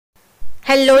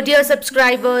Hello, dear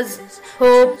subscribers.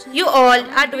 Hope you all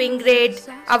are doing great.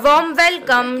 A warm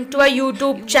welcome to our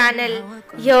YouTube channel.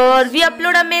 Here we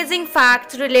upload amazing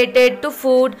facts related to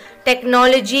food,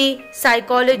 technology,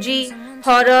 psychology,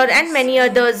 horror, and many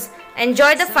others.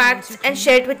 Enjoy the facts and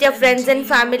share it with your friends and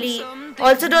family.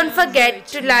 Also, don't forget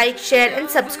to like, share, and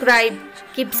subscribe.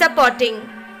 Keep supporting.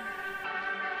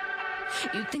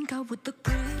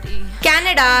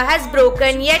 Canada has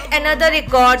broken yet another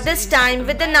record, this time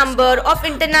with the number of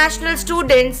international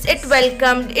students it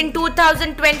welcomed in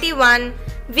 2021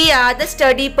 via the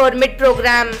study permit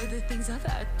program.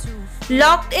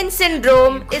 Locked-in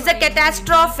syndrome is a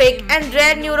catastrophic and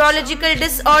rare neurological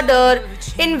disorder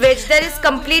in which there is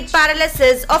complete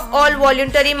paralysis of all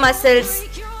voluntary muscles.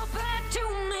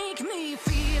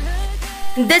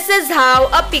 This is how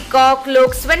a peacock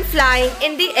looks when flying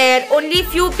in the air. Only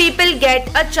few people get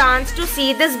a chance to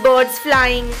see these birds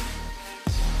flying.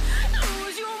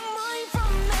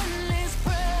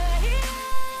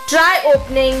 Try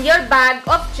opening your bag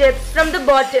of chips from the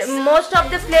bottom. Most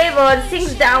of the flavor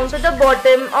sinks down to the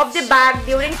bottom of the bag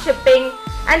during shipping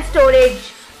and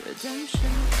storage.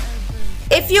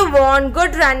 If you want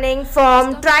good running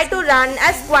form, try to run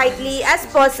as quietly as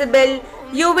possible.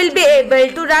 You will be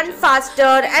able to run faster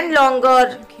and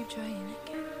longer.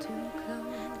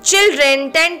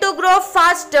 Children tend to grow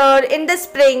faster in the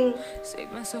spring.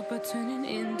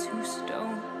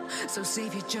 So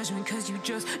save your judgment, cause you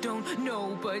just don't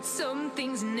know, but some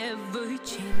things never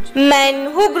change.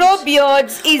 Men who grow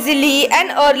beards easily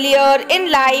and earlier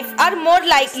in life are more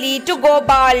likely to go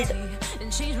bald.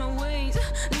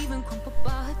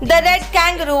 The red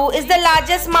kangaroo is the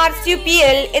largest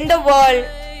marsupial in the world.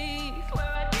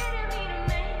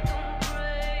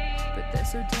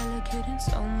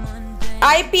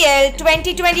 IPL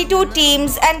 2022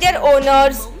 teams and their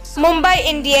owners, Mumbai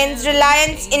Indians,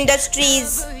 Reliance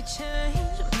Industries.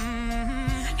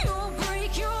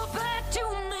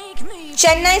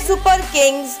 Chennai Super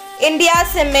Kings, India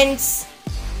Cements.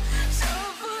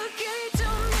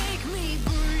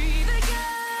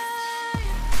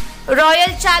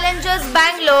 Royal Challengers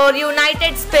Bangalore,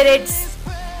 United Spirits.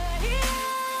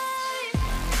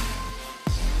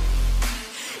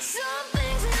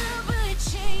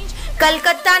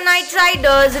 Kolkata Knight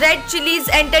Riders, Red Chillies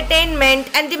Entertainment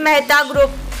and the Mehta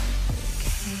Group.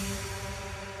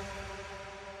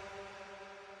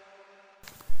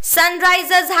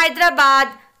 Sunrisers Hyderabad,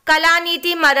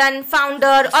 Kalaniti Maran,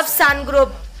 founder of Sun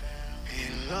Group.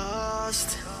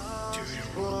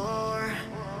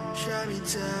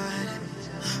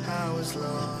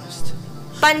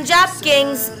 Punjab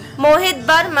Kings, Mohit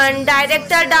Burman,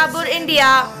 Director Dabur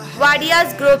India,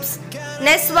 Wadias Groups,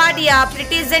 Neswadia,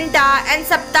 Priti Zinta and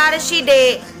Saptarashi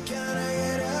Day.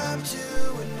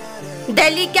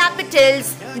 Delhi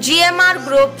Capitals, GMR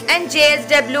Group and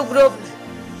JSW Group.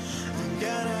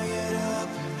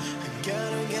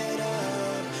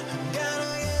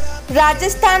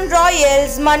 Rajasthan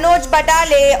Royals, Manoj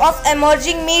Badale of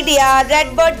Emerging Media,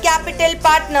 Redbird Capital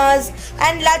Partners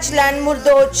and Lachlan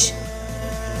Murdoch.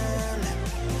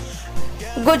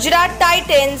 Gujarat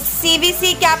Titans,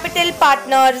 CVC Capital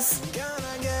Partners.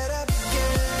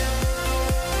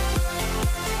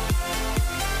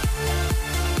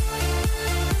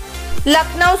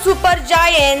 Lucknow Super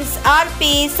Giants,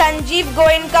 RP, Sanjeev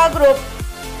Goenka Group.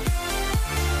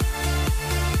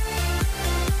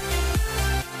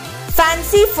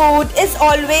 Fancy food is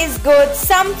always good.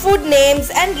 Some food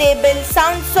names and labels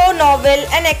sound so novel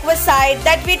and exquisite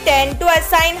that we tend to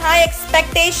assign high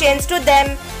expectations to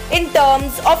them in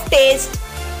terms of taste.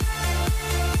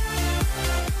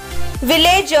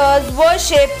 Villagers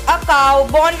worship a cow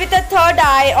born with a third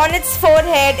eye on its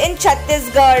forehead in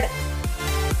Chhattisgarh.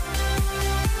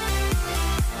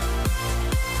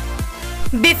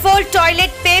 Before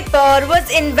toilet paper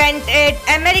was invented,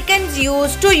 Americans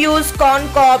used to use corn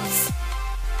cobs.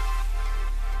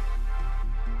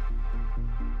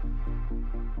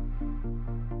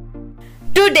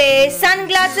 Today,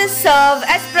 sunglasses serve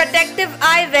as protective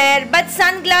eyewear, but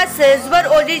sunglasses were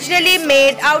originally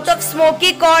made out of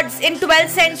smoky cords in 12th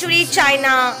century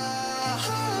China.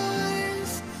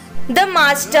 The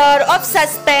master of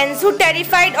suspense who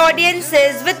terrified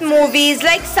audiences with movies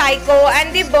like Psycho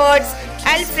and The Birds,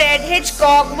 Alfred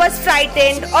Hitchcock, was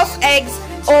frightened of eggs,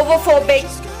 oophobic.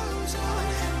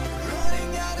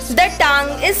 The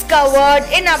tongue is covered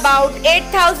in about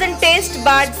 8,000 taste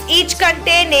buds, each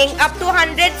containing up to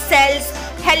 100 cells,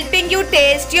 helping you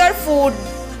taste your food.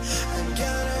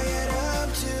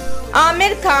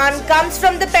 Amir Khan comes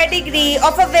from the pedigree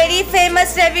of a very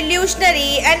famous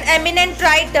revolutionary and eminent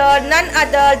writer, none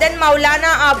other than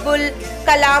Maulana Abul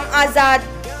Kalam Azad.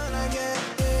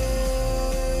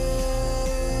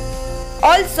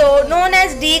 also known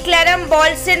as de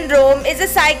Clermont syndrome, is a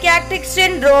psychiatric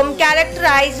syndrome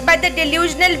characterized by the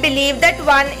delusional belief that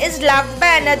one is loved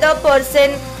by another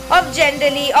person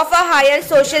generally of a higher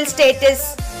social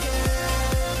status.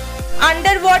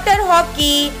 Underwater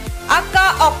hockey, aka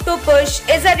octopus,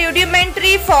 is a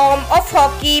rudimentary form of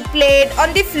hockey played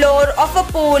on the floor of a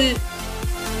pool.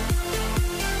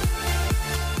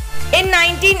 In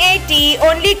 1980,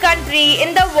 only country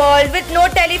in the world with no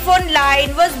telephone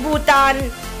line was Bhutan.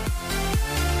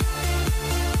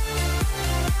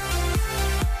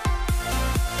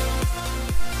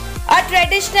 A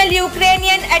traditional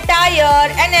Ukrainian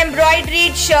attire, an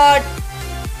embroidered shirt.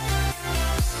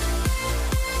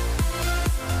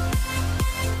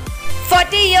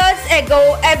 Years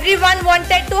ago, everyone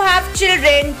wanted to have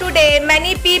children. Today,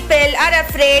 many people are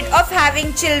afraid of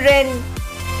having children.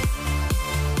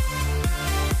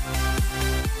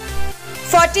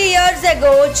 40 years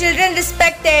ago, children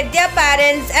respected their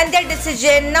parents and their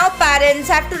decision. Now parents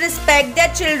have to respect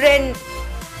their children.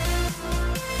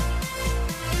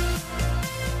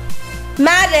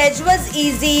 Marriage was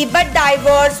easy, but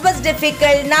divorce was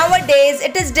difficult. Nowadays,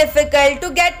 it is difficult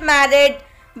to get married,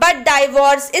 but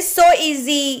divorce is so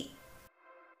easy.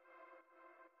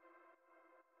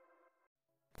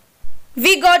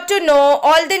 We got to know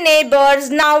all the neighbors.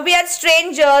 Now we are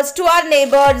strangers to our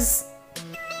neighbors.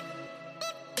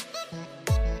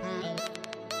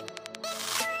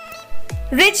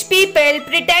 Rich people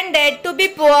pretended to be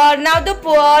poor. Now the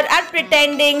poor are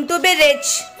pretending to be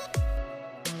rich.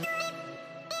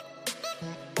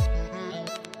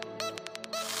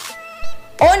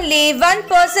 Only one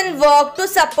person worked to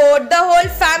support the whole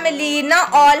family. Now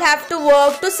all have to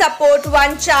work to support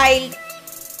one child.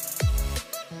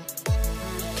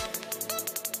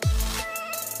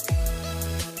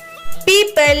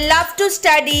 People love to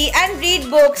study and read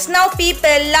books. Now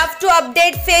people love to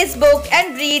update Facebook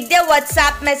and read their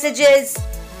WhatsApp messages.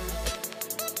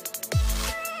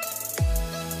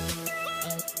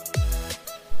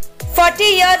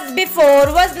 Years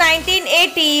before was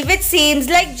 1980, which seems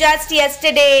like just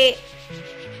yesterday.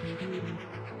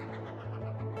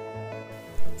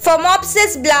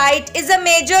 Phomopsis blight is a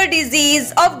major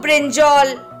disease of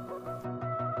brinjal.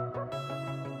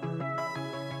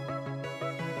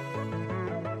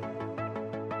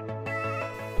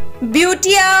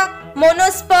 Butea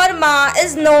monosperma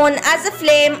is known as a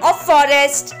flame of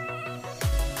forest.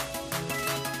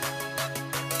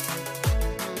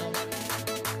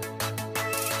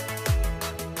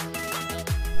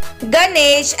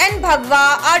 Ganesh and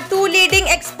Bhagwa are two leading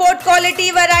export quality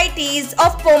varieties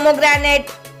of pomegranate.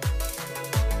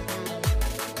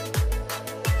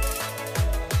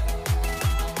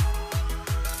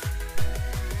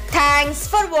 Thanks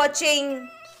for watching.